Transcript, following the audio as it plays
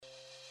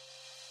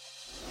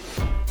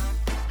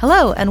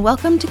Hello, and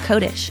welcome to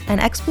Codish, an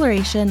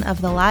exploration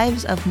of the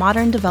lives of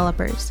modern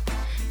developers.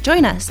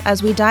 Join us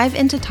as we dive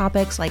into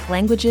topics like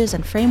languages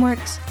and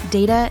frameworks,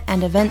 data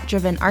and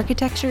event-driven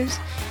architectures,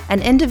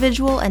 and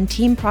individual and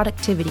team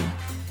productivity,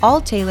 all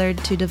tailored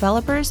to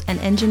developers and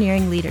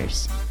engineering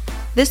leaders.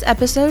 This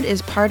episode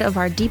is part of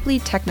our Deeply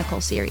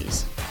Technical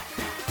series.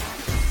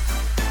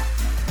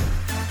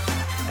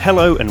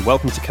 Hello and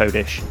welcome to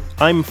Codish.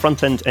 I'm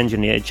front-end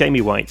engineer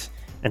Jamie White,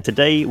 and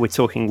today we're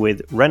talking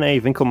with René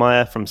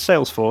Winkelmeier from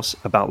Salesforce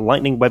about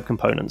Lightning Web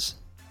Components.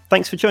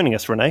 Thanks for joining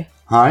us, René.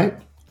 Hi,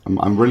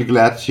 I'm really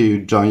glad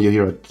to join you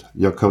here at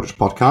your Codish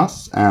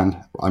podcast, and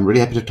I'm really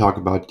happy to talk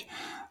about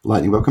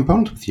Lightning Web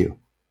Components with you.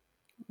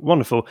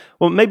 Wonderful.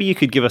 Well, maybe you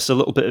could give us a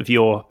little bit of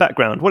your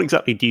background. What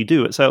exactly do you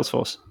do at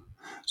Salesforce?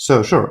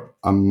 So, sure.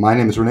 My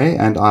name is René,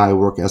 and I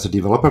work as a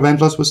developer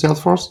evangelist with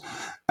Salesforce,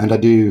 and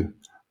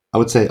I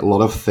would say, a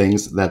lot of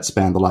things that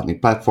span the Lightning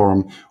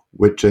platform,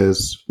 which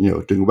is,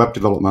 doing web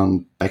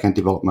development, backend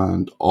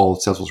development, all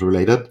Salesforce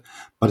related.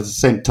 But at the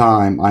same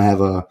time, I have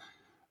a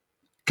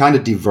kind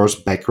of diverse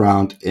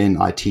background in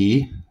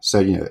IT.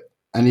 So,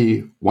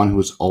 anyone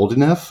who's old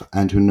enough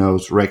and who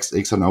knows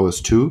RexX and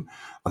OS2,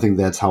 I think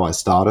that's how I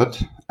started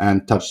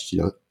and touched,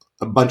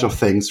 a bunch of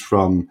things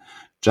from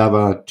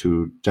Java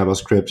to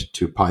JavaScript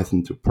to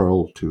Python to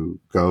Perl to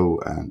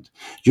Go and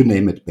you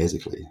name it,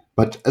 basically.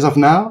 But as of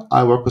now,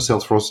 I work with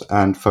Salesforce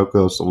and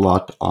focus a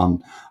lot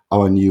on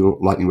our new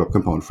Lightning Web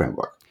Component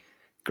framework.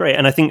 Great.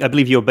 And I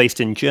believe you're based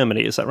in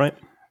Germany. Is that right?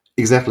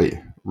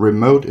 Exactly.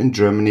 Remote in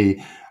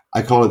Germany.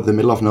 I call it the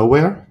middle of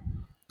nowhere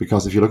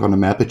because if you look on the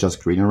map, it's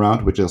just green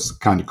around, which is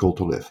kind of cool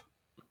to live.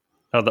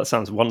 Oh, that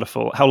sounds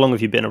wonderful. How long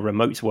have you been a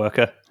remote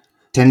worker?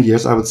 10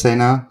 years, I would say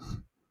now.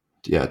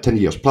 Yeah, 10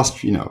 years. Plus,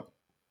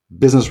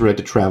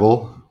 business-related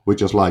travel,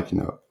 which is I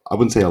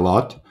wouldn't say a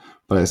lot,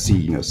 but I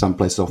see, some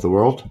places of the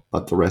world.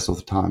 But the rest of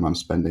the time, I'm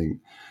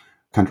spending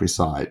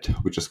countryside,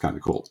 which is kind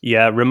of cool.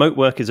 Yeah, remote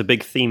work is a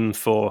big theme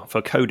for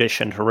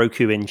Codish and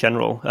Heroku in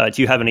general.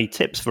 Do you have any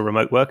tips for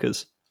remote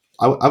workers?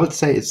 I would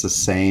say it's the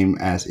same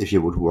as if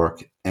you would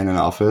work in an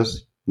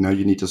office. You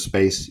need a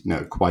space,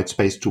 quiet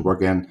space to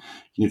work in.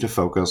 You need to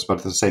focus, but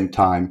at the same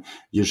time,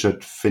 you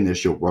should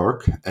finish your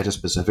work at a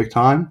specific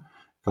time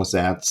because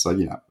that's,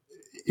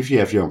 if you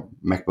have your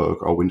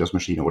MacBook or Windows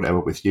machine or whatever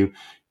with you,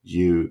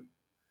 you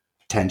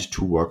tend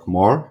to work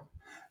more.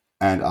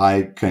 And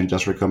I can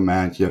just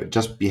recommend,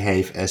 just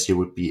behave as you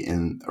would be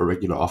in a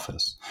regular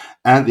office.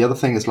 And the other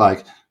thing is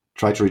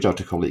try to reach out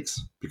to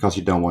colleagues because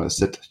you don't want to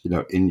sit,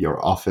 in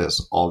your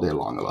office all day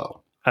long alone.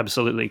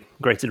 Absolutely.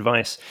 Great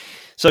advice.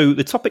 So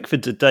the topic for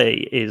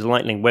today is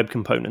Lightning Web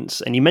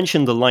Components. And you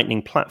mentioned the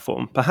Lightning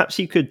platform. Perhaps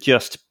you could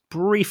just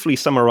briefly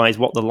summarize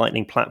what the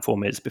Lightning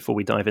platform is before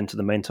we dive into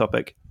the main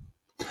topic.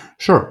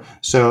 Sure.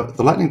 So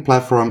the Lightning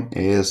platform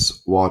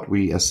is what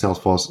we as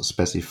Salesforce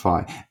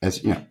specify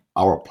as,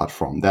 our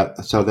platform.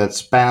 That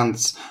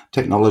spans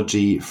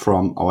technology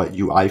from our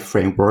UI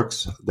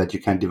frameworks that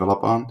you can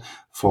develop on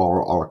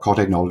for our core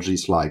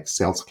technologies like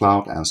Sales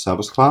Cloud and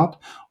Service Cloud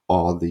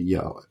or the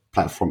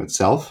platform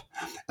itself,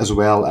 as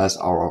well as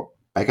our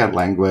backend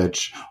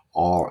language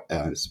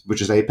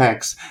which is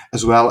Apex,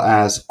 as well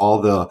as all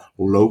the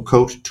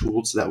low-code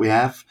tools that we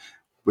have,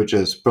 which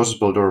is Process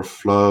Builder,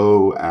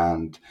 Flow,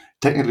 and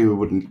technically we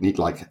wouldn't need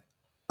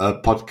a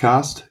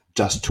podcast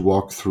just to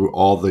walk through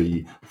all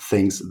the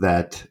things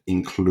that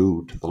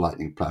include the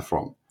Lightning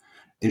platform.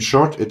 In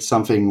short, it's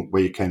something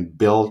where you can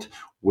build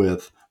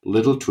with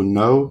little to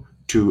no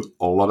to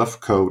a lot of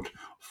code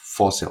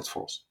for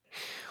Salesforce.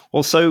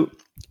 Well, so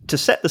to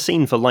set the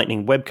scene for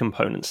Lightning Web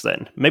Components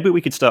then, maybe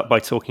we could start by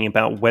talking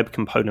about web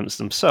components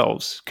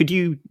themselves. Could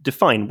you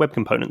define web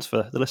components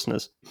for the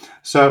listeners?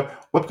 So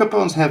web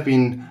components have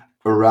been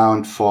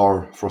around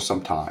for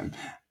some time,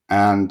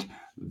 and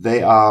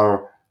they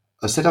are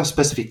a set of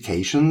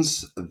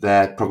specifications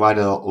that provide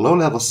a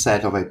low-level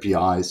set of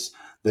APIs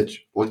that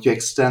let you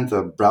extend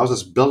the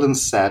browser's built-in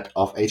set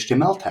of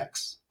HTML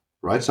tags,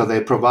 right? So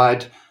they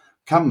provide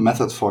common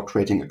methods for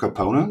creating a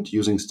component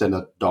using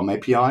standard DOM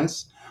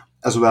APIs,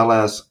 as well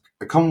as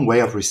a common way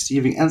of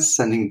receiving and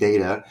sending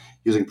data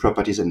using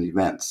properties and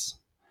events.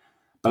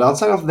 But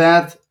outside of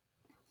that,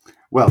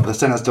 the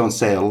standards don't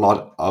say a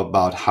lot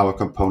about how a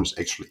component is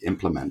actually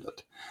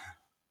implemented.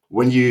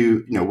 When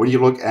you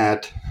look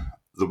at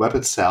the web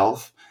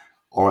itself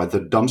or at the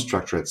DOM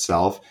structure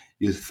itself,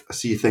 you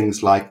see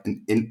things like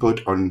an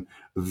input or a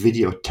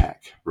video tag,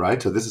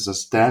 right? So this is a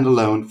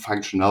standalone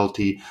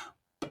functionality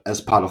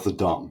as part of the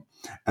DOM.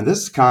 And this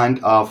is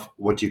kind of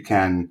what you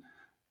can,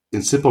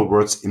 in simple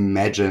words,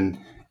 imagine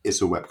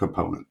is a web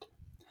component.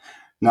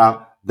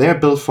 Now, they're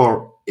built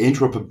for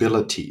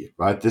interoperability,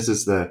 right? This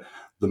is the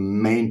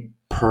main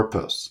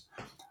purpose.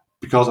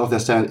 Because of their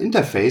standard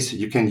interface,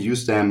 you can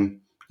use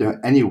them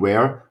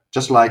anywhere,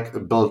 just like a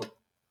built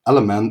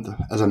element,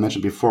 as I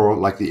mentioned before,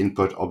 like the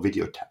input or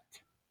video tag.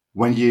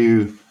 When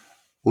you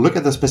look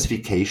at the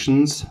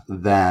specifications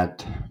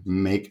that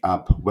make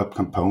up web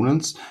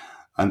components,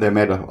 and they're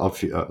made of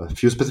a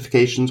few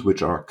specifications,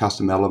 which are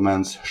custom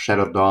elements,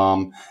 shadow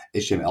DOM,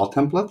 HTML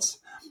templates,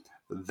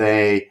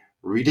 they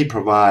really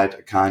provide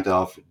a kind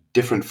of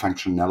different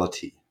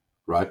functionality,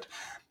 right?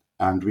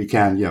 And we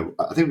can,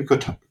 I think we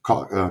could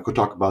talk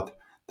about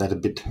that a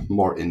bit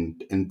more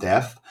in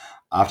depth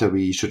after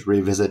we should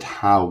revisit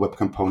how web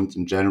components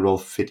in general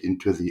fit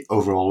into the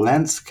overall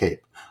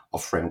landscape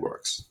of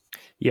frameworks.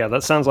 Yeah,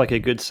 that sounds like a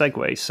good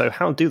segue. So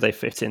how do they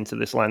fit into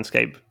this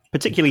landscape?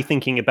 Particularly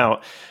thinking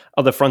about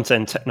other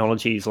front-end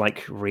technologies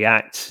like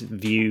React,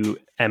 Vue,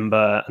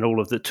 Ember, and all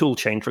of the tool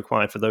chains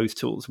required for those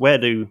tools. Where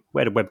do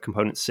web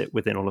components sit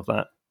within all of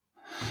that?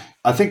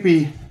 I think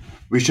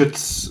we should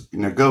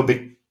go a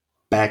bit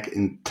back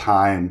in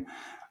time,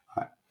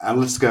 and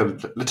let's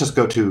just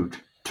go to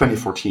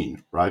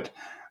 2014, right?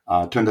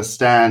 To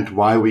understand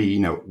why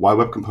why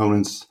web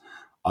components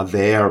are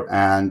there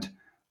and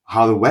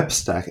how the web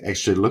stack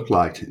actually looked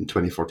like in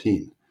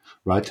 2014,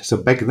 right? So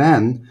back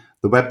then,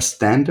 the web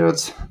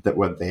standards that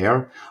were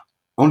there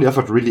only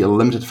offered really a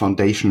limited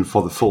foundation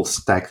for the full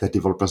stack that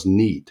developers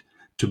need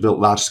to build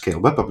large-scale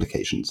web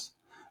applications.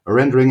 A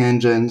rendering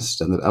engine,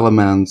 standard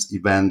elements,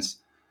 events,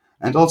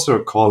 and also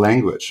a core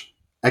language,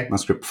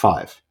 ECMAScript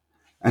 5.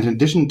 And in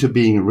addition to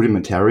being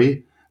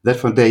rudimentary, that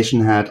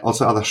foundation had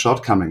also other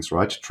shortcomings,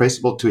 right?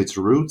 Traceable to its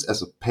roots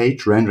as a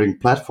page rendering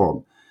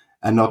platform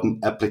and not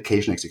an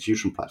application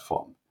execution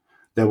platform.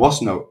 There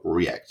was no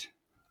React.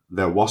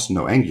 There was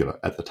no Angular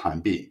at the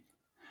time being.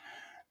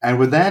 And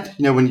with that,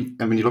 when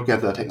you look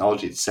at the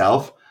technology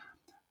itself,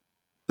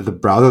 the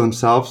browser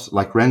themselves,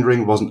 like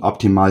rendering, wasn't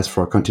optimized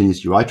for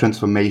continuous UI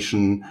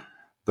transformation.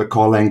 The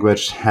core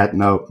language had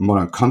no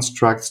modern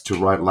constructs to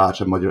write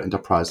larger modular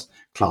enterprise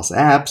class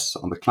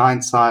apps on the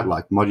client side,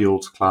 like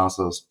modules,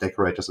 classes,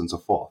 decorators, and so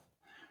forth.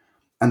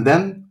 And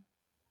then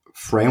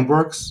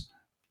frameworks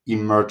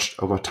emerged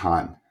over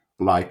time,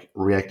 like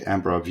React,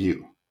 Ember,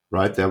 Vue,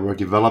 right? They were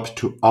developed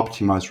to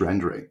optimize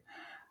rendering.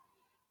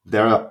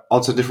 There are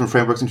also different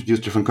frameworks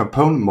introduced different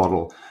component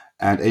model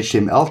and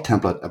HTML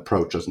template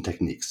approaches and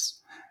techniques.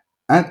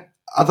 And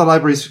other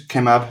libraries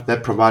came up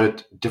that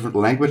provided different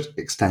language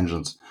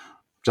extensions,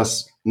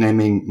 just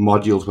naming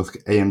modules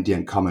with AMD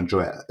and Common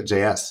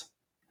JS.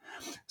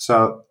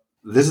 So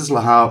this is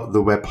how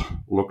the web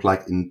looked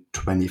like in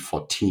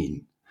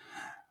 2014.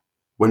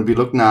 When we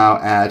look now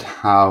at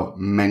how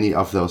many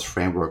of those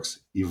frameworks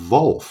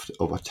evolved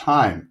over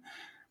time,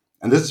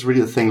 and this is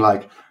really the thing,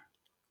 like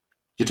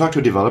you talk to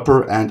a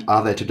developer and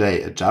are they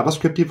today a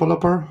JavaScript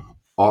developer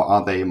or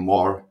are they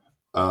more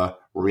a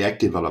React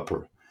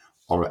developer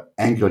or an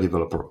Angular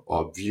developer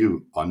or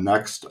Vue or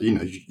Next?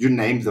 You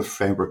name the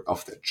framework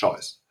of their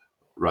choice,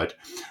 right?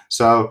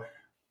 So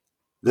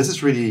this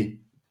is really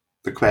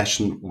the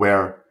question,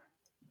 where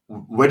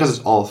does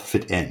it all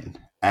fit in?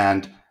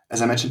 And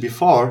as I mentioned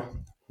before,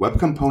 web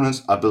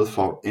components are built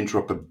for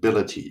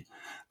interoperability.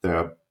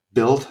 They're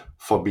built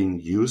for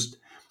being used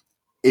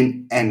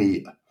in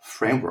any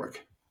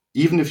framework.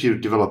 Even if you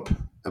develop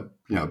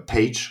a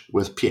page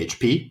with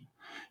PHP,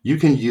 you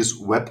can use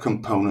web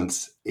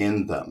components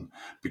in them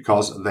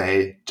because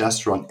they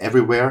just run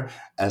everywhere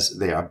as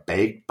they are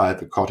baked by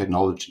the core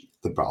technology,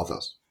 the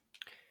browsers.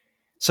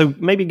 So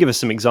maybe give us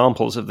some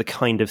examples of the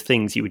kind of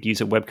things you would use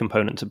a web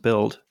component to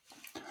build.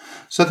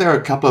 So there are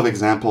a couple of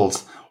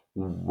examples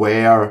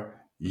where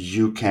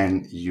you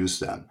can use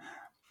them.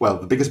 Well,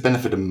 the biggest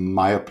benefit, in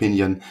my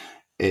opinion,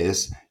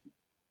 is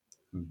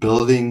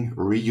building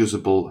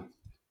reusable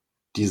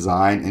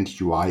design and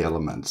UI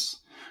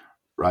elements,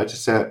 right?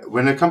 So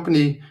when a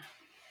company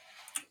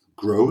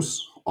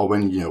grows, or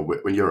when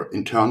your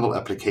internal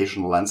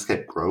application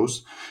landscape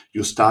grows,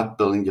 you start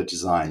building your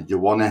design. You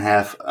want to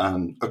have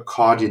an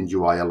accordion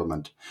UI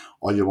element,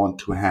 or you want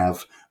to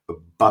have a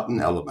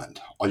button element,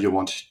 or you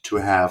want to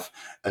have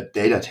a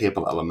data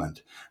table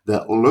element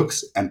that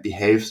looks and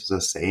behaves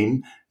the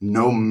same,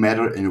 no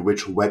matter in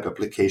which web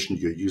application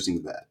you're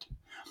using that.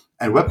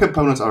 And web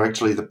components are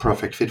actually the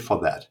perfect fit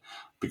for that,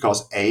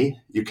 because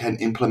you can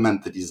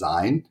implement the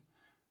design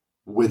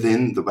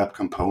within the web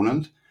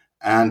component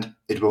and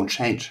it won't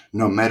change,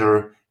 no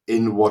matter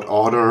in what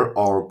order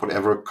or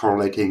whatever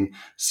correlating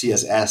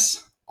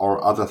CSS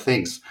or other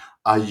things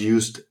are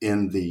used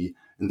in the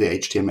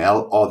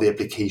HTML or the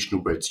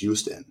application where it's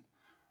used in,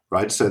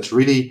 right? So it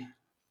really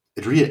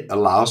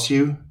allows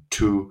you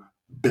to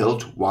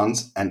build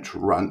once and to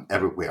run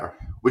everywhere,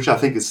 which I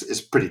think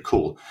is pretty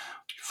cool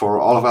for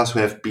all of us who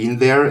have been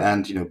there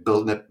and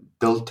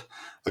built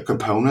a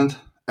component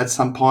at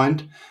some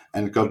point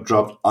and got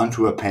dropped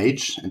onto a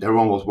page, and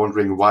everyone was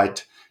wondering why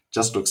it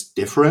just looks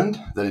different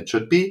than it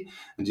should be,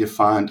 and you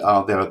find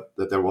out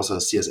that there was a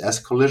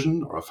CSS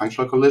collision or a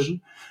functional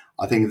collision.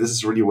 I think this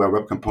is really where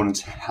web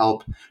components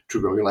help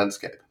to grow your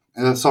landscape.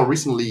 And I saw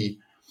recently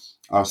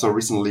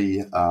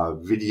a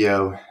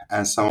video,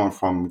 and someone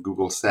from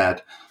Google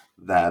said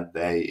that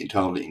they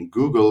internally in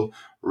Google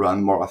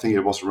run more, I think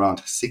it was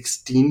around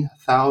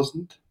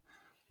 16,000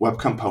 web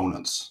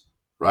components,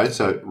 right?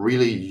 So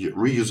really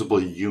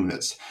reusable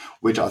units,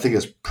 which I think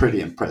is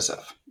pretty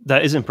impressive.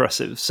 That is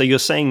impressive. So you're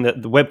saying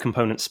that the web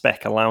component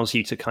spec allows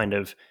you to kind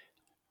of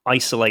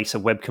isolate a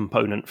web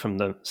component from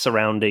the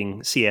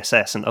surrounding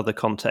CSS and other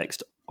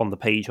context on the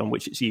page on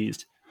which it's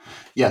used?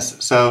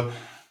 Yes. So,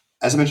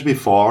 as I mentioned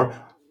before,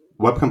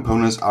 web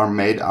components are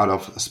made out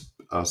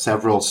of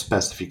several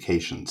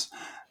specifications.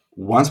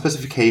 One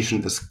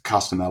specification is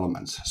custom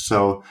elements.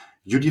 So,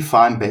 you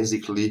define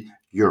basically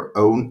your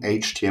own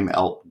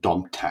HTML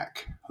DOM tag.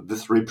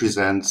 This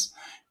represents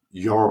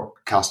your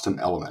custom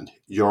element,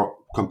 your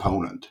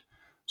component.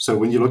 So,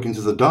 when you look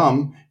into the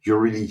DOM, you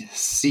really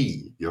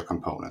see your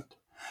component.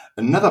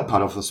 Another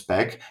part of the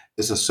spec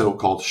is a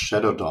so-called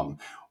shadow DOM,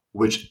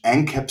 which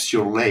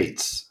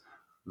encapsulates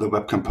the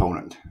web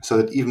component. So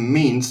that even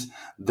means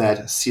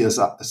that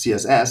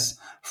CSS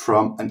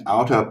from an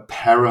outer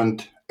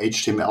parent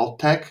HTML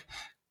tag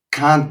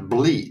can't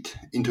bleed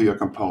into your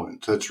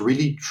component. So it's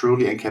really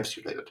truly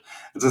encapsulated.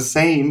 It's the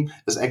same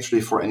as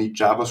actually for any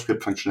JavaScript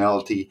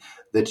functionality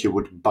that you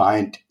would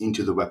bind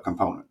into the web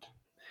component.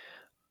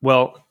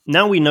 Well,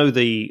 now we know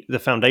the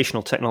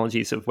foundational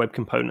technologies of web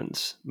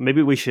components,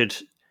 maybe we should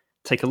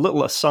take a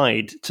little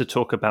aside to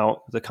talk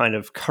about the kind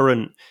of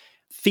current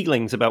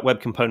feelings about web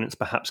components,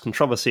 perhaps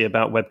controversy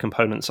about web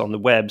components on the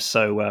web.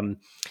 So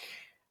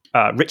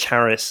Rich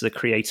Harris, the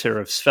creator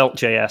of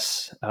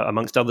Svelte.js,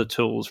 amongst other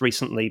tools,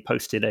 recently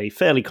posted a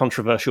fairly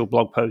controversial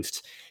blog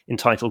post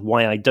entitled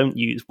Why I Don't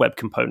Use Web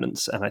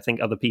Components. And I think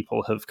other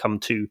people have come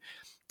to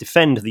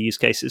defend the use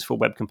cases for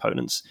web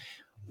components.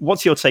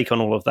 What's your take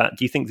on all of that?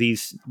 Do you think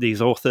these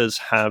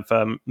authors are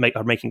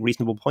making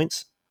reasonable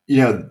points?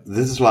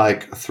 This is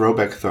like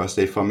Throwback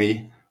Thursday for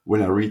me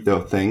when I read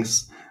those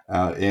things.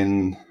 I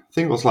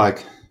think it was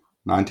like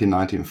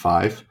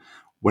 1995,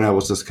 when I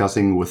was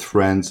discussing with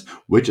friends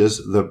which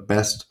is the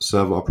best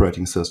server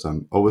operating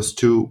system,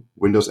 OS2,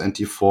 Windows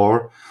NT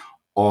 4,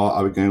 or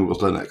are we going with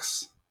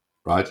Linux,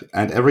 right?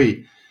 And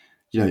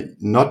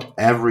not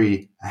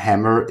every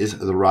hammer is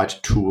the right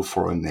tool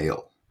for a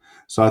nail.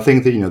 So I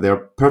think that there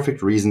are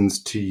perfect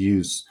reasons to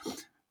use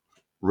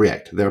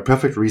React. There are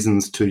perfect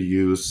reasons to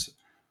use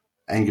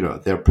Angular.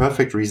 There are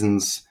perfect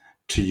reasons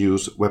to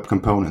use web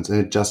components, and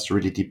it just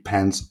really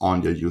depends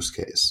on your use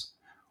case.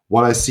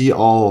 What I see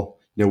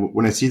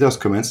when I see those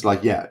comments,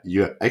 like, yeah,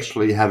 you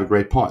actually have a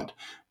great point,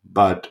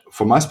 but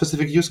for my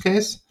specific use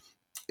case,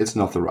 it's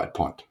not the right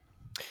point.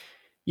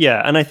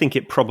 Yeah, and I think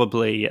it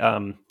probably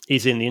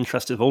is in the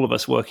interest of all of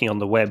us working on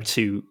the web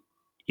to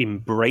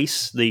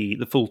embrace the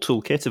full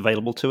toolkit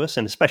available to us,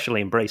 and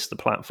especially embrace the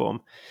platform.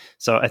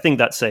 So I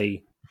think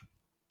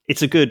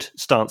it's a good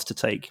stance to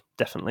take,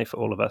 definitely, for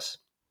all of us.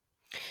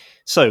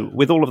 So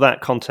with all of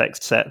that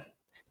context set,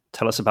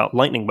 tell us about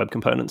Lightning Web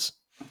Components.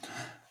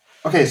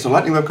 Okay, so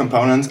Lightning Web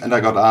Components, and I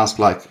got asked,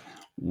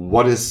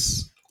 what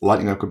is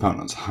Lightning Web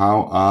Components?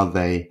 How are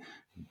they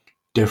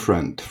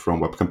different from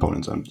web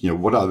components? And,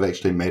 what are they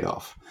actually made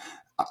of?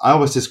 I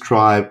always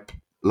describe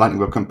Lightning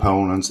Web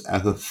Components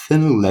as a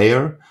thin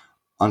layer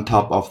on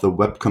top of the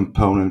web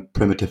component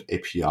primitive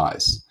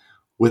APIs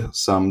with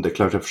some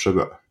declarative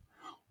sugar.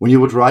 When you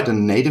would write a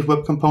native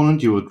web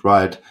component, you would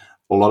write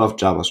a lot of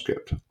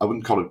JavaScript. I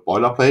wouldn't call it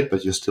boilerplate,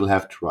 but you still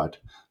have to write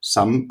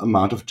some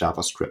amount of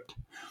JavaScript.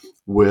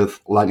 With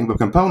Lightning Web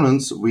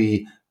Components,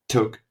 we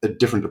took a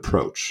different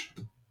approach,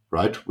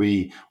 right?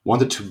 We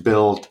wanted to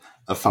build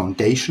a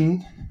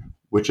foundation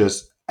which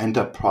is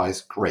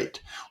enterprise grade,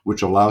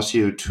 which allows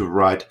you to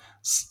write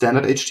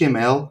standard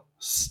HTML,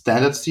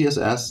 standard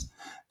CSS,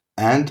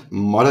 and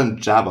modern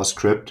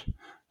JavaScript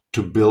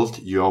to build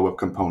your web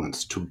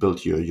components, to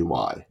build your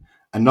UI.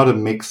 And not a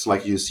mix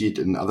like you see it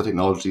in other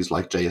technologies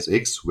like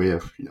JSX, where you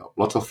have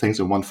lots of things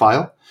in one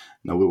file.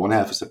 Now we want to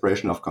have a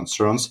separation of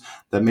concerns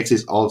that makes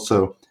it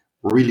also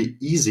really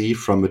easy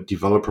from a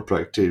developer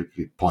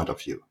productivity point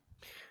of view.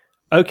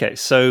 Okay,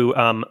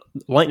 so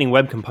Lightning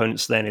Web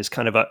Components then is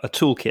kind of a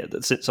toolkit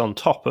that sits on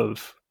top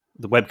of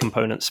the web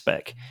component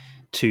spec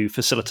to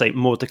facilitate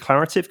more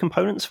declarative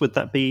components. Would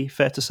that be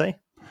fair to say?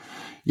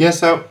 Yeah,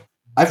 so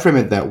I frame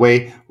it that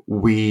way.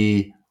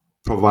 We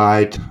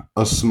provide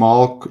a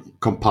small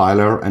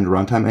compiler and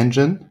runtime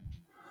engine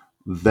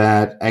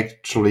that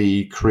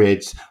actually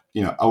creates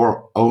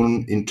our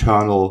own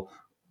internal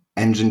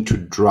engine to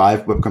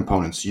drive web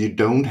components. You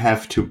don't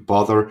have to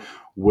bother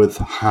with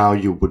how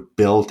you would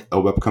build a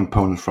web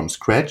component from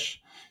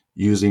scratch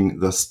using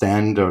the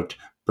standard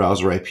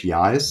browser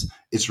APIs.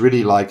 It's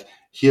really like,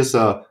 here's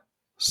a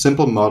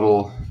simple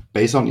model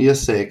based on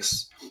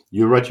ES6.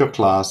 You write your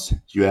class,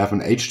 you have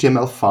an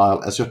HTML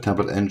file as your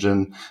template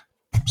engine,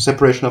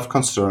 separation of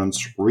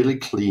concerns, really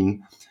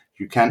clean.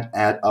 You can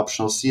add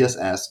optional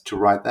CSS to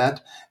write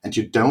that, and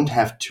you don't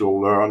have to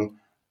learn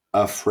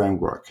a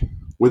framework,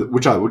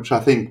 which I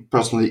think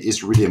personally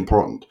is really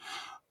important,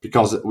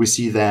 because we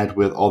see that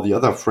with all the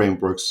other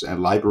frameworks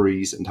and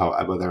libraries and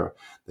however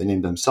they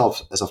name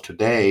themselves as of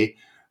today,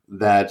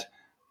 that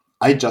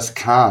I just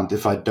can't,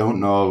 if I don't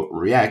know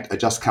React, I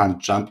just can't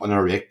jump on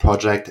a React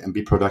project and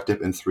be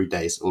productive in 3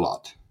 days a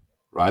lot,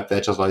 right?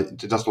 That's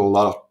just a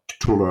lot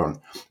to learn.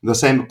 The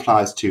same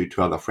applies to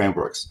other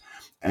frameworks.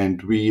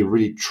 And we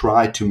really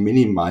try to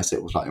minimize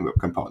it with Lightning Web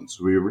Components.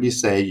 We really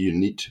say you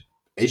need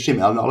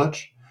HTML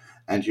knowledge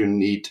and you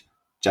need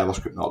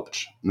JavaScript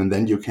knowledge, and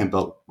then you can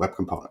build web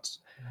components.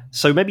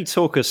 So maybe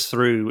talk us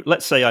through,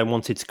 let's say I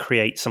wanted to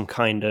create some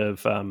kind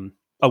of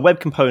a web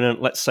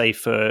component, let's say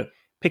for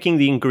picking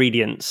the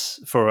ingredients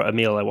for a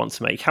meal I want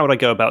to make. How would I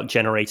go about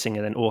generating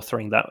and then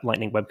authoring that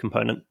Lightning Web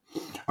Component?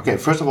 Okay,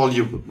 first of all,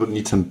 you would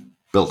need some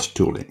build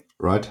tooling,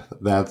 right?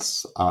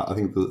 That's, I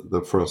think,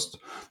 the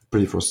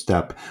pretty first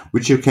step,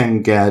 which you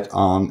can get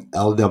on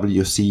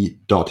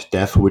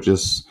lwc.dev, which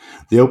is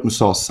the open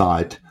source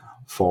site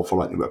for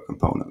Lightning Web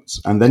Components.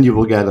 And then you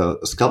will get a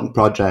skeleton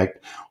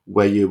project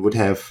where you would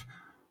have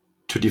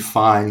to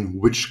define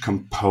which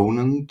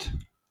component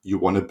you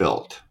want to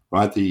build,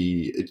 right?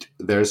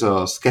 There's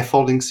a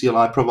scaffolding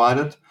CLI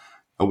provided,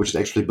 which is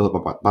actually built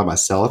by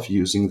myself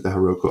using the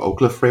Heroku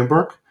Oak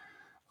framework.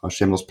 A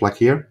shameless plug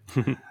here.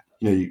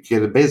 You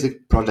get a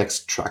basic project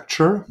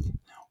structure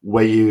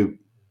where you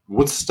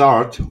would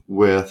start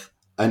with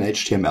an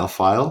HTML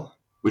file,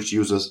 which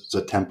uses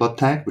the template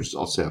tag, which is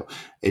also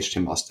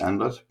HTML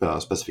standard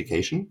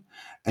specification,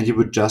 and you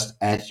would just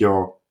add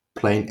your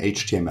plain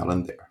HTML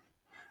in there.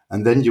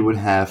 And then you would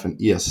have an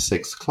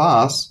ES6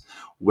 class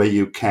where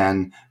you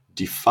can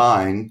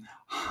define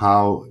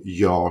how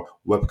your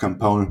web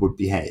component would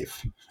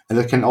behave. And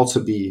that can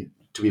also be,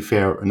 to be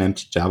fair, an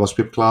empty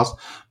JavaScript class,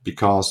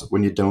 because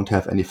when you don't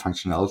have any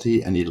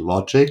functionality, any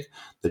logic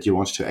that you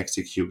want to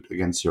execute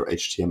against your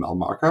HTML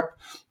markup,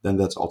 then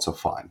that's also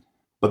fine.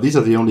 But these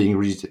are the only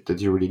ingredients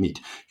that you really need.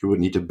 You would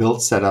need a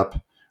build setup,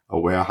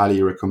 where I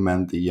highly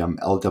recommend the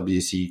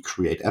LWC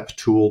Create App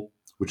tool,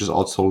 which is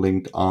also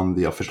linked on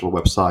the official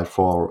website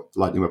for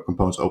Lightning Web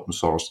Components open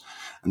source.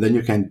 And then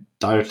you can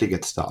directly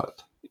get started.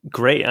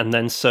 Great. And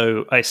then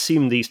so I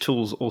assume these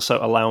tools also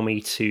allow me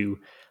to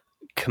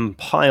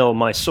compile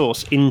my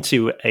source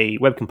into a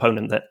web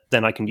component that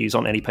then I can use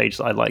on any page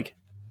that I like.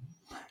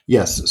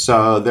 Yes.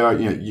 So there are,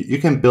 you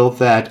can build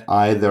that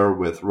either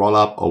with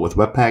Rollup or with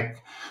Webpack.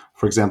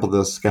 For example,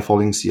 the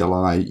scaffolding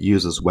CLI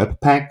uses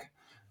Webpack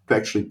to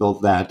actually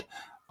build that.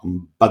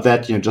 But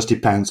that just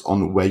depends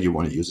on where you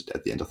want to use it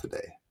at the end of the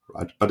day,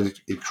 right? But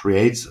it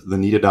creates the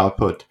needed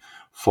output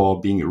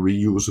for being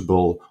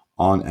reusable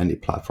on any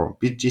platform,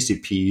 be it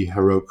GCP,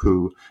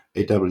 Heroku,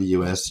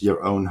 AWS,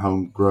 your own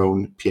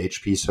homegrown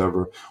PHP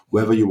server,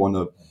 wherever you want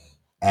to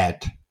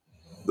add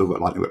the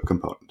Lightning Web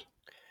Component.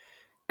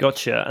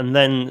 Gotcha. And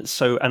then,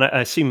 and I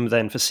assume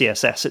then for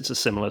CSS, it's a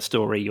similar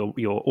story.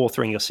 You're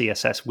authoring your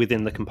CSS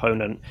within the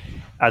component.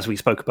 As we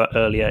spoke about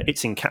earlier,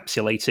 it's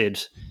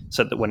encapsulated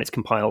so that when it's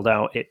compiled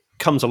out, it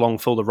comes along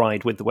for the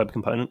ride with the web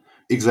component.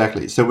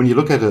 Exactly. So when you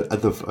look at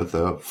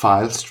the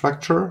file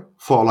structure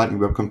for a Lightning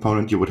Web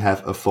Component, you would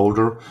have a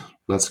folder,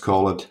 let's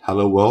call it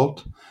Hello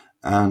World.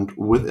 And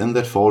within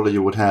that folder,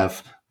 you would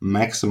have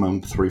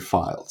maximum 3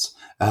 files,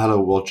 a Hello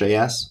World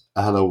JS,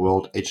 a Hello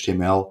World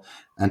HTML,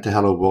 and a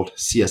Hello World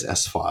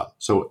CSS file.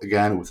 So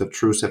again, with a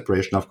true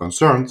separation of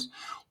concerns,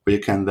 where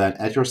you can then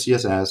add your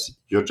CSS,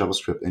 your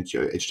JavaScript, and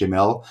your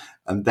HTML,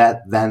 and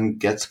that then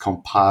gets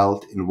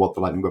compiled in what the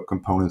Lightning Web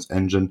Components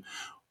engine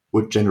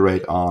would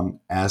generate on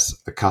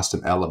as a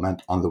custom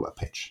element on the web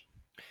page.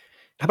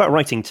 How about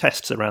writing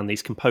tests around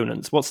these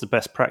components? What's the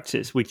best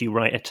practice? Would you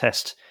write a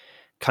test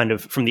kind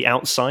of from the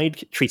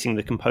outside, treating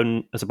the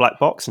component as a black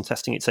box and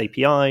testing its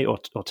API, or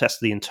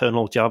test the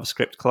internal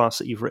JavaScript class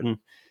that you've written?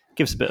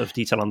 Give us a bit of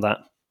detail on that.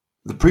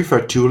 The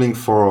preferred tooling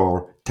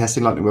for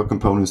testing Lightning Web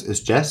Components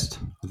is Jest.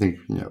 I think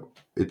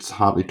it's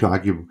hardly to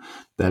argue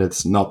that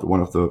it's not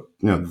one of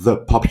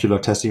the popular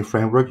testing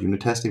framework,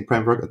 unit testing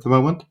framework at the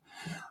moment.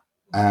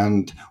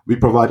 And we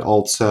provide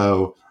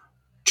also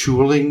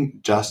tooling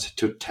just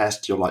to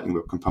test your Lightning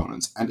Web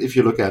Components. And if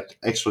you look at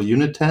actual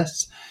unit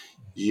tests,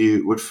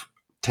 you would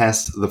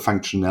test the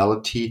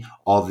functionality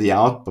or the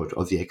output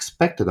or the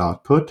expected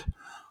output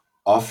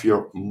of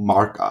your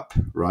markup,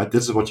 right?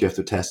 This is what you have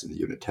to test in the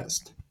unit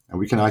test. And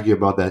we can argue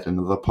about that in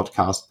another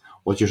podcast,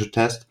 what you should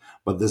test,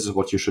 but this is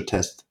what you should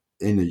test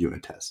in a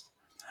unit test.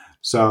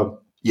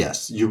 So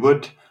yes, you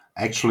would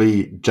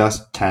actually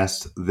just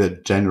test the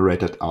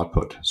generated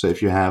output. So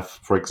if you have,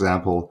 for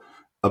example,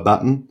 a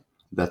button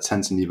that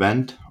sends an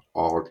event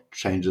or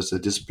changes a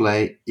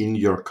display in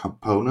your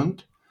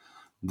component,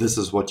 this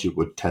is what you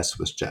would test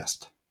with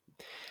Jest.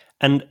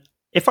 And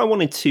if I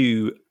wanted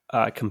to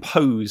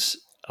compose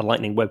a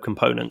Lightning Web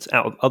Component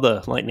out of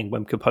other Lightning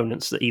Web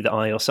Components that either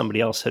I or somebody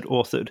else had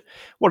authored,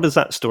 what does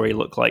that story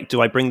look like?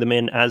 Do I bring them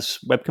in as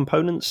web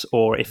components,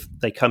 or if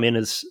they come in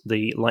as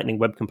the Lightning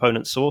Web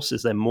Component source,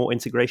 is there more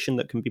integration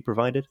that can be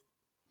provided?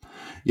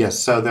 Yes,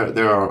 so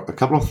there are a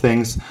couple of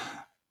things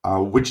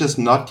which is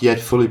not yet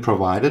fully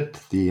provided.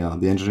 The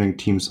engineering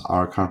teams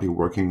are currently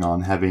working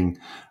on having,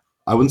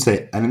 I wouldn't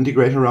say an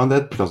integration around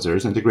that, because there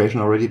is an integration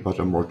already, but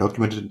a more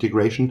documented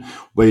integration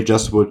where you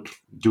just would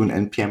do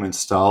an npm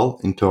install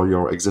into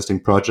your existing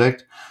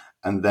project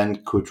and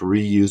then could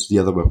reuse the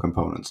other web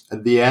components.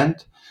 At the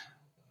end,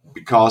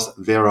 because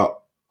there are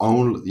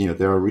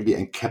really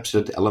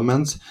encapsulated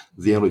elements,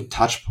 the only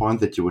touch point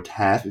that you would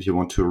have if you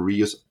want to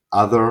reuse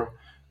other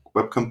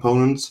web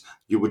components,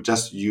 you would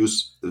just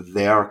use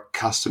their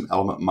custom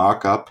element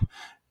markup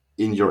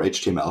in your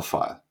HTML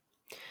file.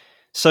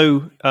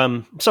 So,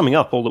 summing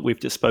up all that we've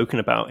just spoken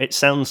about, it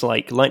sounds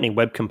like Lightning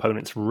Web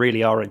Components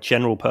really are a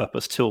general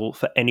purpose tool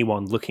for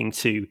anyone looking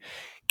to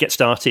get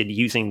started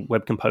using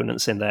web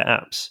components in their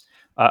apps.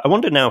 I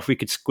wonder now if we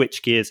could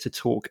switch gears to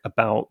talk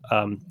about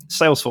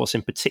Salesforce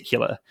in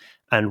particular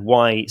and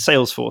why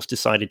Salesforce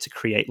decided to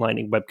create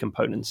Lightning Web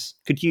Components.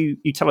 Could you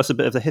tell us a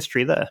bit of the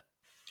history there?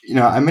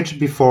 I mentioned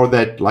before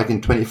that like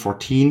in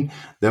 2014,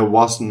 there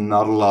was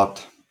not a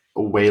lot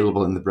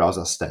available in the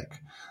browser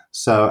stack.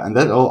 So, and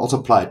that also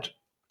applied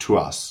to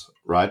us,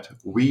 right?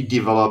 We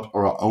developed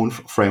our own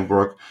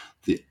framework,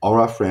 the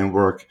Aura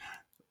framework,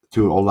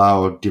 to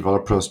allow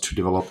developers to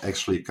develop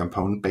actually a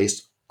component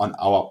based on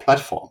our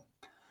platform.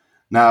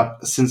 Now,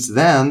 since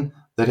then,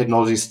 the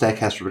technology stack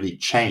has really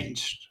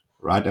changed,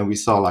 right? And we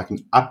saw like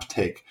an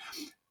uptick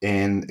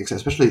in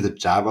especially the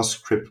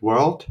JavaScript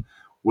world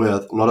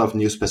with a lot of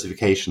new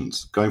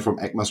specifications going from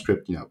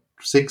ECMAScript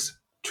 6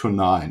 to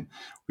 9.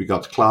 We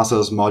got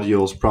classes,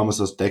 modules,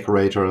 promises,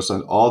 decorators,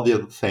 and all the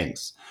other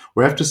things.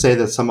 We have to say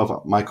that some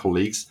of my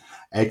colleagues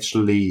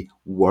actually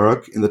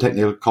work in the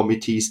technical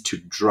committees to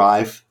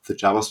drive the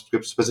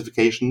JavaScript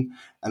specification.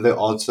 And they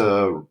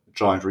also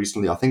joined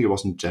recently, I think it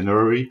was in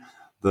January,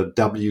 the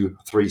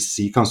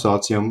W3C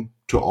consortium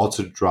to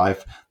also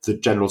drive the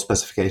general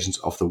specifications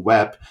of the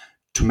web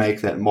to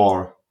make that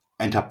more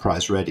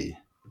enterprise ready.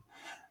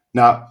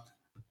 Now,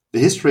 the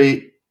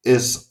history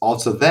is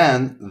also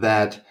then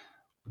that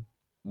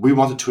we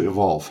wanted to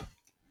evolve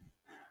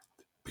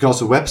because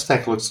the web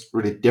stack looks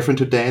really different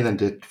today than it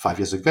did 5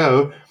 years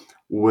ago,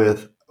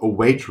 with a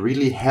weight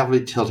really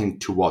heavily tilting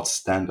towards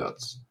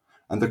standards.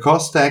 And the core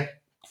stack,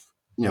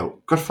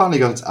 finally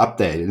got its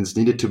update, and it's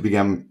needed to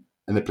become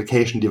an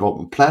application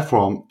development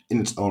platform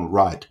in its own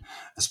right,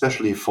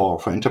 especially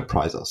for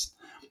enterprises.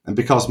 And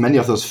because many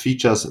of those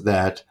features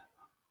that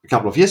a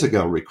couple of years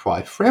ago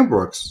required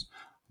frameworks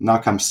now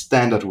come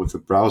standard with the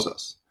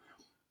browsers.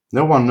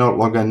 No one no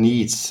longer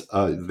needs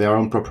their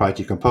own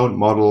proprietary component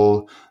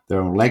model, their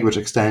own language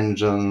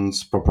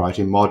extensions,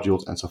 proprietary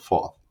modules, and so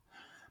forth.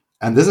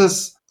 And this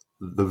is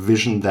the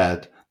vision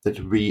that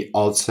we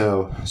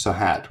also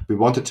had. We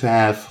wanted to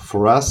have,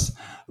 for us,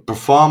 a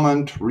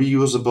performant,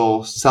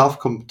 reusable,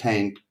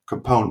 self-contained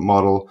component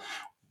model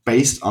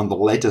based on the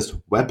latest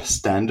web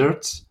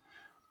standards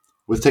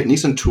with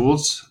techniques and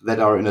tools that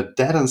are in a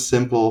dead and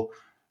simple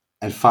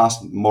and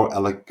fast, more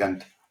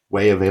elegant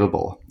way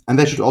available. And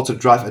they should also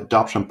drive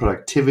adoption and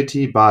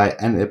productivity by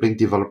enabling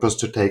developers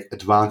to take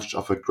advantage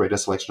of a greater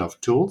selection of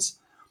tools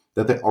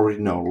that they already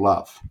know and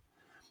love.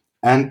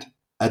 And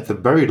at the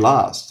very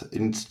last,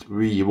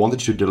 we wanted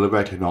to deliver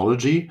a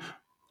technology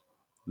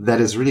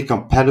that is really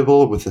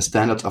compatible with the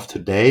standards of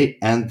today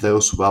and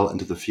those well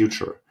into the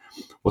future.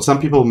 What some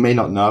people may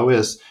not know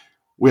is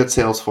we at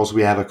Salesforce,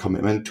 we have a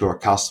commitment to our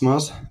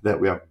customers that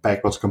we are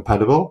backwards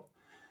compatible.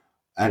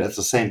 And at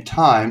the same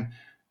time,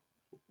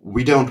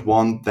 we don't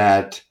want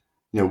that,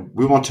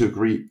 we want to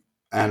agree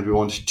and we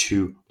want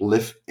to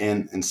live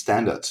in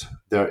standards.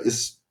 There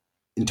is,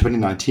 in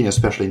 2019,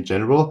 especially in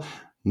general,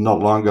 no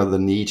longer the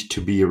need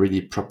to be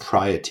really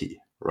proprietary,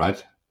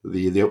 right?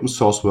 The open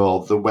source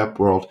world, the web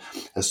world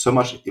has so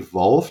much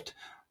evolved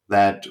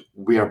that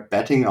we are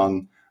betting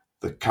on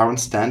the current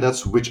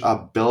standards which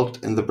are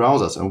built in the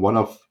browsers. And one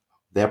of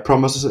their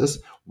promises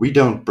is we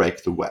don't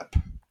break the web,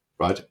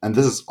 right? And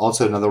this is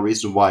also another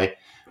reason why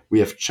we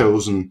have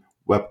chosen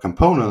web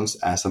components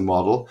as a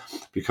model,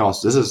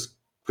 because this is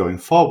going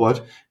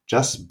forward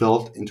just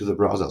built into the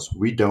browsers.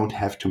 We don't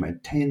have to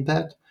maintain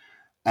that.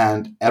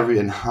 And every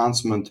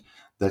enhancement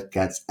that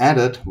gets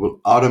added will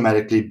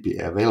automatically be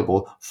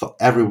available for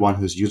everyone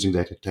who's using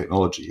that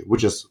technology,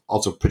 which is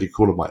also pretty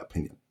cool in my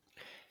opinion.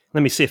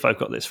 Let me see if I've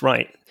got this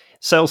right.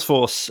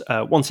 Salesforce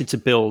wanted to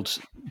build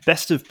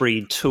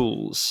best-of-breed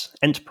tools,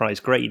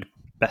 enterprise-grade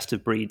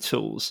best-of-breed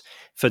tools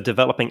for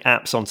developing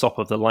apps on top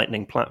of the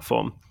Lightning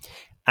platform.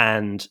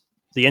 And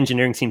the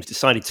engineering teams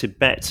decided to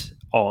bet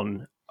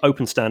on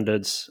open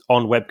standards,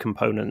 on web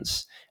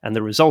components, and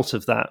the result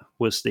of that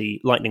was the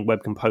Lightning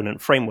Web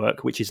Component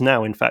Framework, which is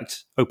now, in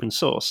fact, open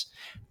source,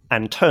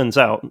 and turns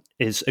out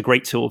is a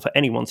great tool for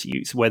anyone to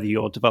use, whether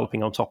you're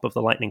developing on top of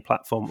the Lightning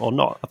platform or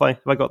not. Have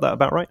I got that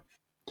about right?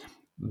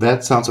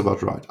 That sounds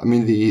about right. I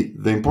mean,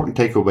 the important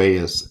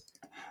takeaway is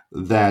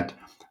that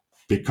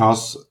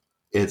because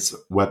it's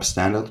web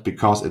standard,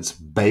 because it's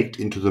baked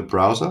into the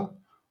browser,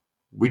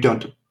 we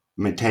don't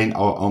maintain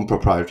our own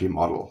proprietary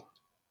model,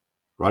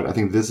 right? I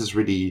think this is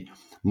really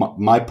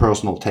my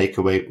personal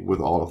takeaway with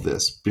all of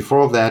this.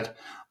 Before that,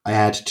 I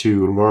had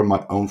to learn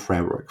my own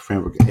framework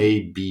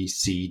A, B,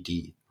 C,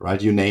 D,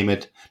 right? You name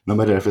it, no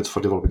matter if it's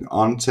for developing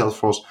on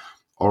Salesforce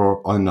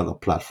or on another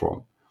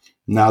platform.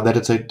 Now that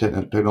it's a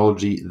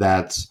technology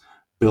that's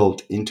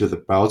built into the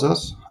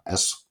browsers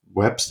as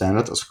web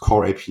standards, as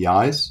core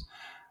APIs,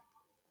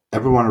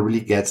 everyone really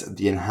gets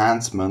the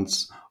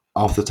enhancements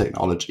of the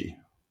technology,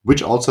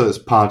 which also is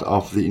part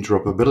of the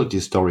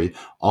interoperability story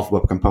of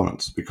web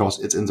components,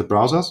 because it's in the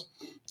browsers,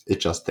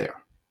 it's just there.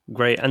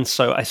 Great. And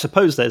so I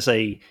suppose there's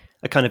a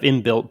a kind of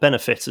inbuilt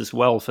benefit as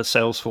well for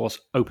Salesforce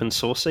open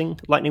sourcing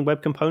Lightning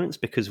Web Components,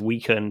 because we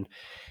can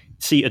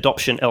see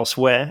adoption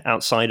elsewhere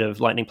outside of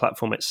Lightning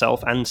Platform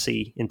itself and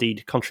see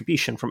indeed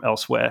contribution from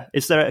elsewhere.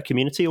 Is there a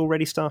community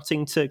already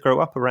starting to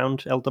grow up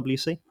around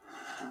LWC?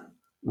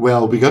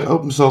 Well, we got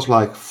open source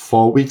like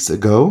 4 weeks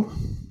ago,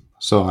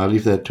 so I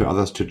leave that to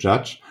others to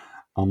judge.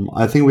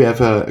 I think we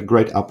have a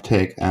great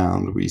uptake,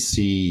 and we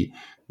see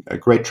a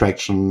great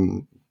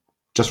traction.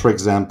 Just for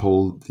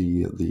example,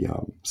 the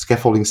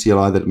scaffolding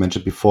CLI that I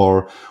mentioned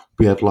before,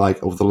 we had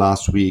like over the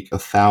last week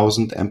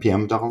 1,000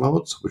 npm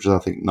downloads, which is I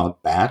think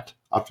not bad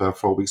after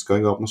 4 weeks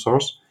going open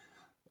source.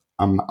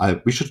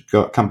 We should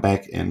come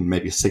back in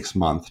maybe 6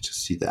 months to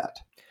see that.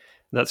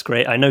 That's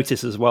great. I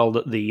noticed as well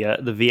that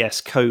the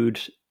VS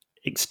Code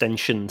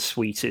extension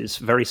suite is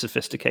very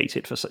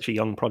sophisticated for such a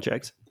young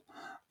project.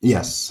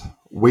 Yes,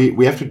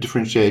 we have to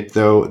differentiate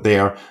though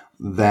there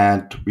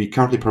that we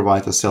currently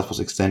provide the Salesforce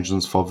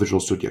extensions for Visual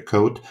Studio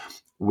Code,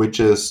 which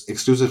is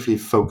exclusively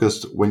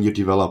focused when you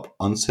develop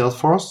on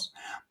Salesforce,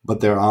 but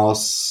there are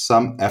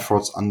some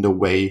efforts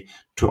underway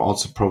to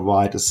also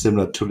provide a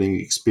similar tooling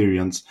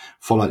experience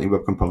for Lightning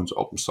Web Components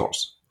open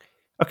source.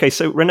 Okay,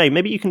 so Rene,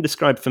 maybe you can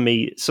describe for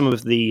me some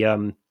of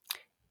the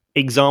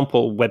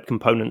example web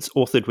components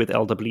authored with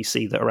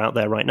LWC that are out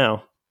there right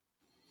now.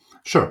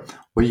 Sure.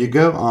 When you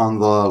go on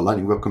the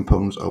Lightning Web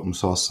Components open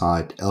source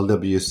site,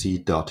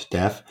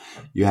 lwc.dev,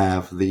 you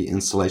have the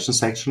installation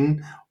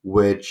section,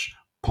 which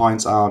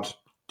points out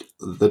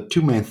the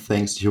two main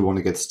things you want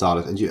to get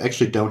started, and you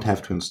actually don't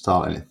have to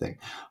install anything.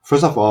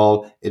 First of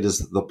all, it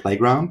is the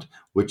playground,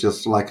 which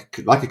is like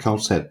a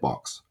concept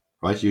box,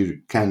 right?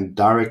 You can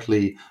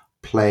directly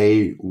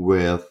play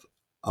with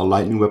a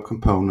Lightning Web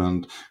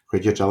Component,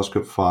 create your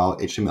JavaScript file,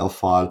 HTML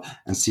file,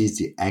 and see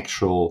the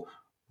actual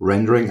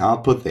rendering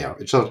output there.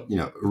 It's just,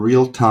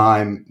 real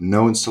time,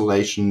 no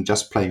installation,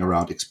 just playing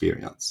around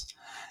experience.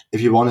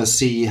 If you want to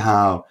see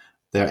how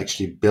they're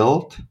actually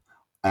built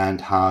and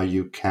how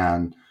you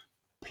can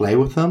play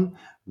with them,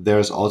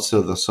 there's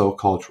also the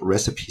so-called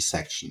recipe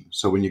section.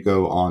 So when you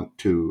go on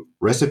to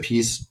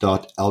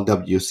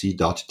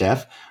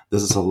recipes.lwc.dev,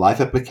 this is a live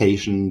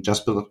application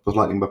just built with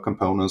Lightning Web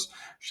Components,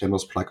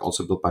 shameless plug,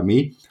 also built by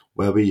me,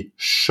 where we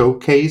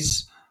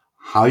showcase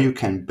how you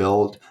can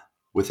build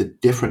with the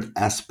different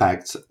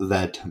aspects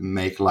that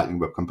make Lightning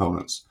Web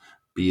Components,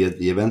 be it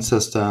the event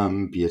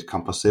system, be it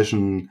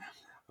composition,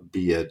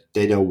 be it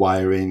data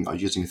wiring, or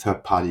using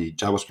third-party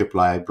JavaScript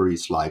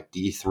libraries like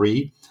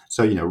D3.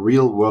 So,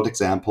 real-world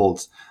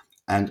examples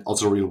and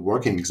also real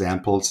working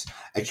examples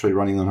actually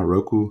running on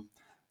Heroku,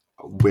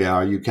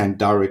 where you can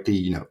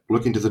directly,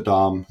 look into the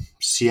DOM,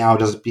 see how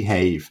does it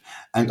behave,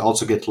 and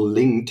also get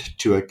linked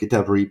to a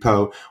GitHub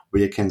repo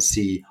where you can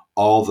see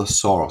all the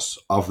source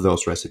of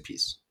those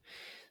recipes.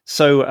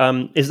 So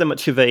is there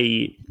much of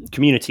a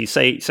community?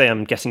 Say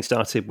I'm getting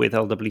started with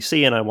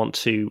LWC and I want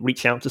to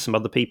reach out to some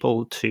other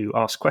people to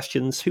ask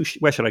questions.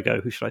 Where should I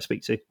go? Who should I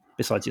speak to?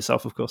 Besides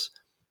yourself, of course.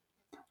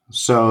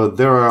 So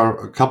there are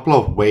a couple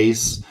of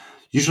ways.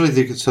 Usually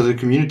the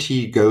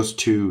community goes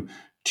to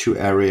two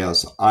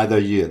areas. Either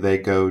they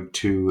go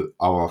to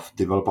our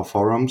developer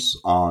forums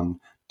on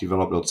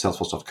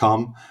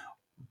develop.salesforce.com,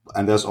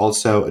 and there's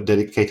also a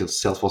dedicated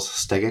Salesforce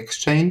Stack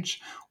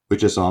Exchange,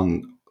 which is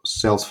on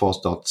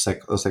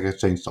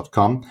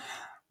salesforce.stackexchange.com.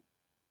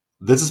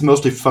 This is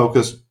mostly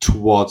focused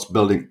towards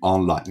building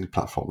on Lightning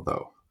Platform,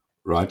 though,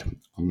 right?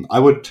 I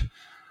would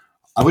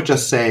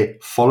just say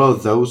follow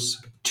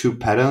those two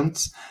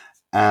patterns,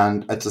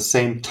 and at the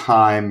same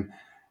time,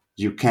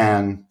 you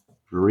can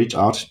reach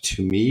out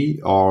to me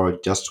or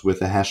just with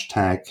the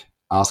hashtag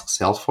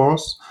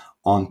 #AskSalesforce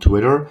on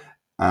Twitter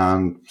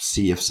and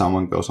see if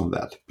someone goes on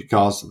that,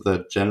 because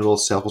the general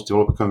Salesforce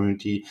developer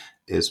community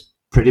is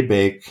pretty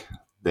big.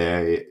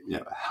 They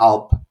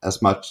help as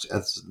much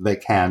as they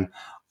can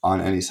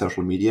on any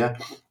social media.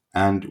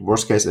 And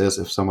worst case is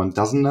if someone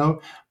doesn't know,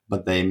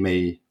 but they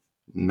may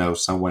know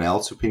someone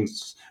else who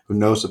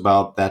knows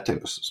about that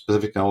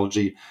specific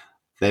technology,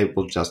 they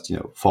will just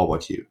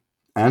forward you.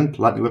 And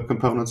Lightning Web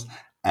Components,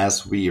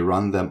 as we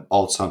run them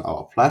also on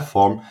our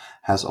platform,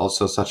 has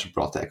also such a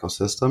broad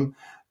ecosystem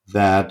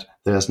that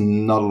there's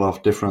not a lot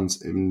of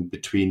difference in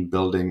between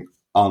building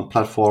on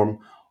platform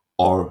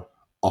or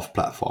off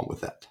platform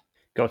with that.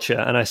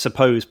 Gotcha. And I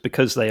suppose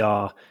because they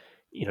are,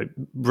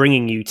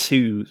 bringing you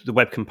to the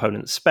web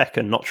component spec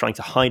and not trying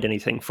to hide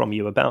anything from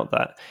you about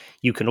that,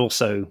 you can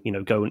also,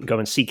 go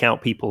and seek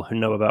out people who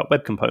know about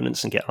web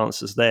components and get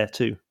answers there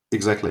too.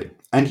 Exactly.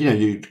 And,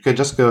 you can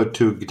just go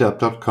to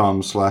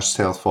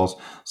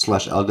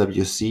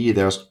github.com/salesforce/LWC.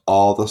 There's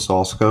all the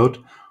source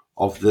code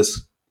of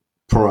this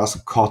for us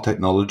core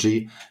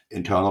technology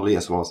internally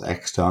as well as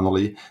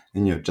externally.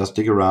 And, just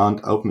dig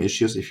around, open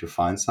issues if you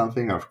find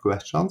something or have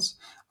questions.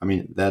 I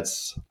mean,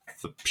 that's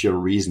the pure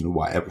reason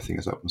why everything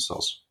is open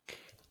source.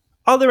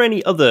 Are there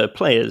any other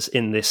players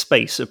in this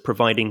space of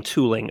providing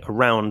tooling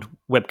around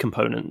web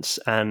components?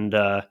 And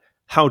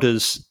how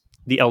does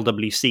the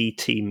LWC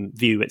team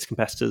view its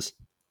competitors?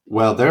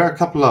 Well, there are a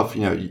couple of,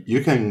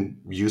 you can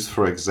use,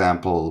 for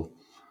example,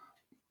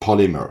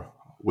 Polymer,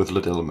 with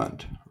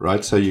LitElement,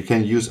 right? So you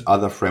can use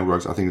other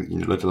frameworks. I think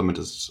LitElement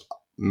is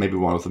maybe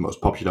one of the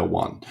most popular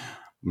one.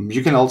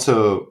 You can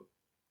also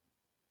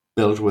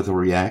build with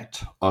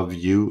React or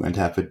Vue and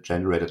have it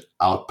generated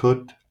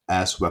output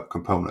as web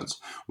components,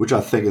 which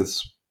I think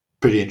is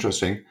pretty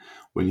interesting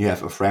when you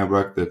have a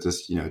framework that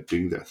is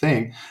doing their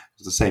thing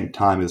at the same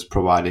time is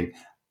providing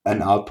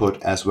an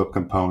output as web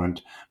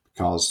component,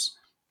 because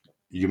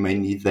you may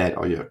need that,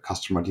 or your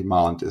customer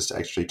demand is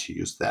actually to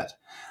use that.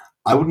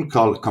 I wouldn't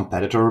call it a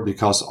competitor,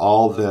 because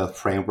all the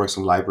frameworks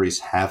and libraries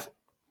have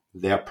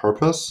their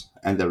purpose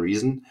and their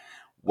reason.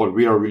 What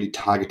we are really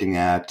targeting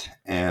at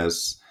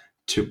is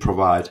to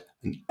provide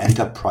an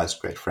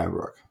enterprise-grade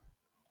framework.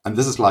 And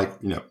this is like,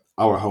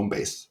 our home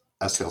base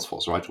as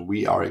Salesforce, right?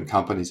 We are in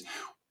companies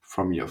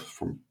from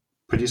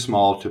pretty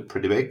small to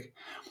pretty big.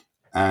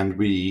 And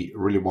we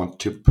really want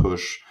to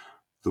push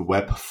the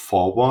web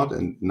forward,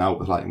 and now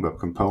with Lightning Web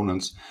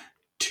Components,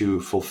 to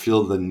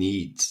fulfill the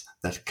needs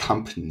that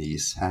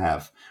companies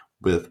have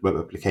with web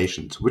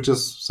applications, which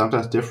is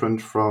sometimes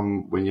different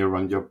from when you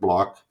run your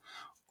blog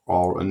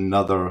or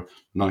another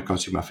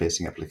non-consumer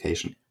facing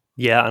application.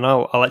 Yeah, and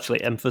I'll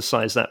actually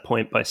emphasize that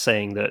point by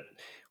saying that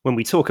when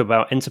we talk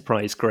about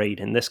enterprise grade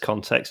in this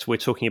context, we're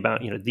talking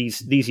about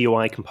these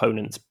UI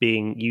components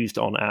being used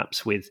on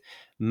apps with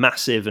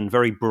massive and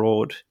very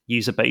broad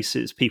user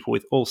bases, people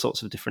with all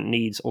sorts of different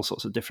needs, all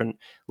sorts of different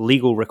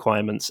legal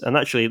requirements, and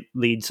actually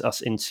leads us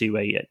into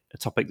a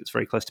topic that's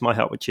very close to my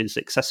heart, which is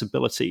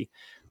accessibility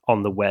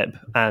on the web.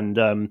 And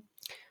I don't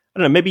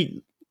know,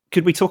 maybe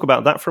could we talk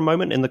about that for a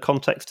moment in the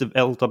context of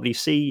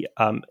LWC?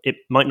 It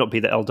might not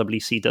be that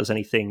LWC does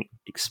anything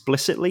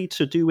explicitly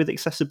to do with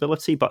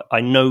accessibility, but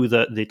I know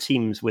that the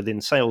teams within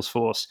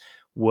Salesforce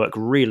work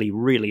really,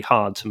 really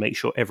hard to make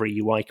sure every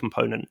UI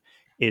component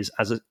is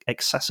as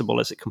accessible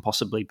as it can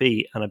possibly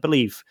be. And I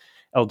believe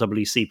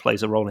LWC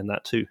plays a role in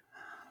that too.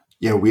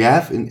 Yeah, we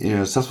have in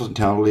Salesforce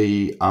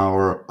internally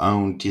our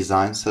own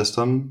design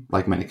system,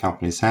 like many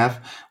companies have,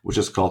 which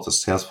is called the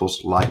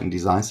Salesforce Lightning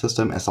Design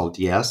System,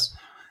 SLDS.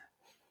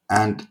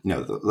 And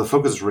the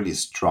focus is really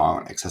strong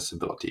on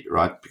accessibility,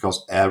 right?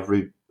 Because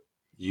every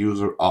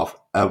user of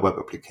a web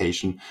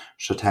application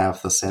should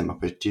have the same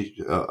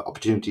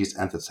opportunities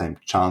and the same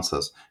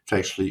chances to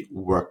actually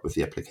work with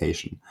the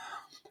application.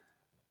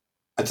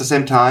 At the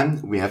same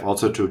time, we have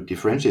also to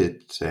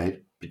differentiate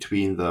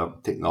between the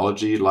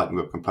technology, Lightning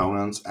Web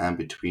Components, and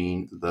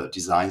between the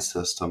design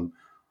system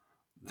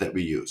that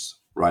we use,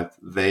 right?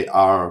 They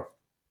are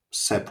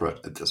separate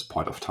at this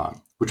point of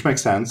time, which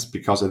makes sense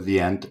because at the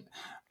end,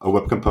 a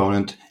web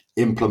component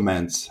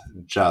implements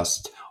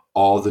just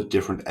all the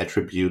different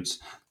attributes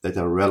that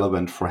are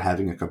relevant for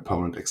having a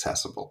component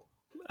accessible.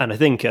 And I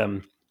think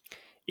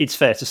it's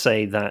fair to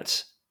say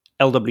that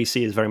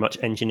LWC is very much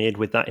engineered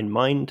with that in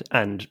mind,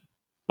 and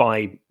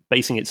by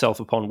basing itself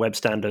upon web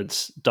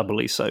standards,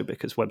 doubly so,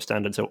 because web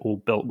standards are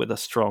all built with a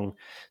strong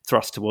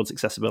thrust towards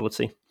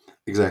accessibility.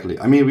 Exactly.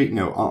 I mean,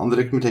 on the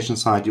documentation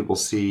side, you will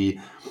see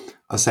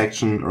a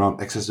section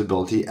around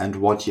accessibility and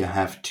what you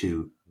have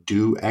to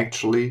do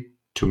actually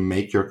to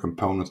make your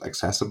components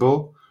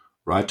accessible,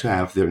 right? To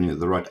have the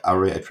right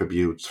array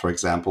attributes, for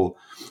example,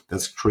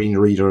 that screen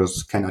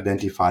readers can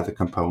identify the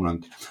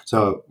component.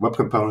 So web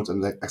components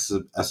and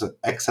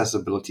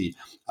accessibility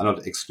are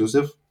not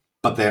exclusive,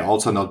 but they're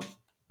also not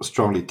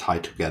strongly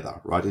tied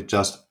together, right? It's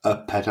just a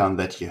pattern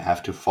that you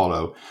have to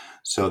follow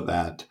so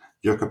that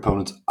your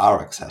components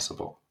are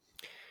accessible.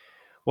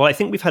 Well, I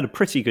think we've had a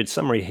pretty good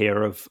summary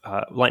here of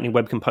Lightning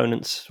Web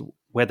Components,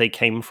 where they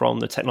came from,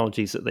 the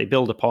technologies that they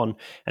build upon,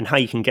 and how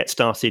you can get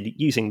started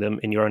using them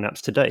in your own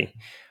apps today.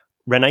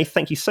 René,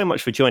 thank you so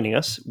much for joining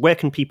us. Where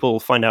can people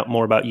find out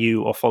more about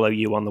you or follow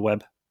you on the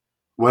web?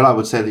 Well, I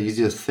would say the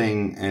easiest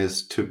thing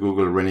is to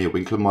Google René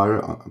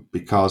Winkelmeier,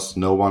 because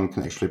no one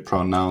can actually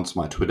pronounce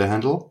my Twitter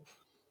handle.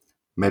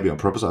 Maybe on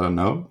purpose, I don't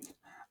know.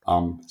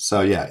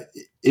 So yeah,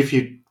 if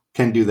you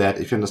can do that,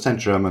 if you understand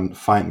German,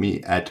 find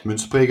me at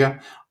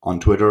Münzpräger on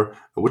Twitter,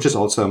 which is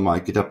also my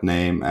GitHub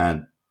name,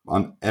 and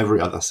on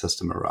every other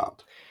system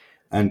around.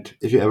 And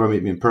if you ever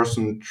meet me in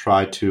person,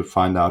 try to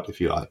find out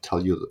if I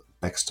tell you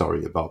the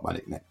backstory about my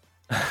nickname.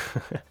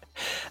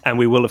 And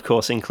we will, of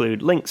course,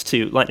 include links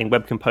to Lightning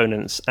Web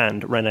Components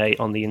and René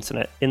on the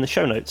internet in the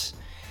show notes.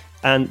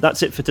 And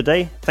that's it for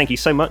today. Thank you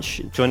so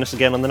much. Join us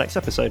again on the next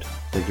episode.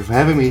 Thank you for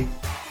having me.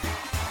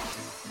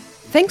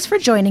 Thanks for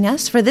joining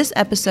us for this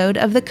episode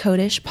of the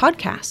Codish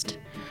podcast.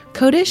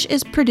 Codish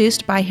is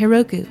produced by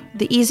Heroku,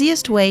 the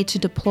easiest way to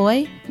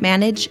deploy,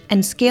 manage,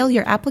 and scale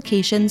your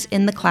applications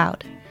in the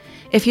cloud.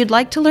 If you'd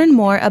like to learn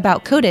more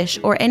about Codish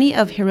or any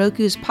of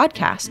Heroku's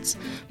podcasts,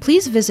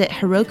 please visit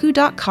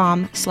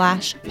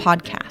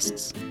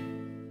heroku.com/podcasts.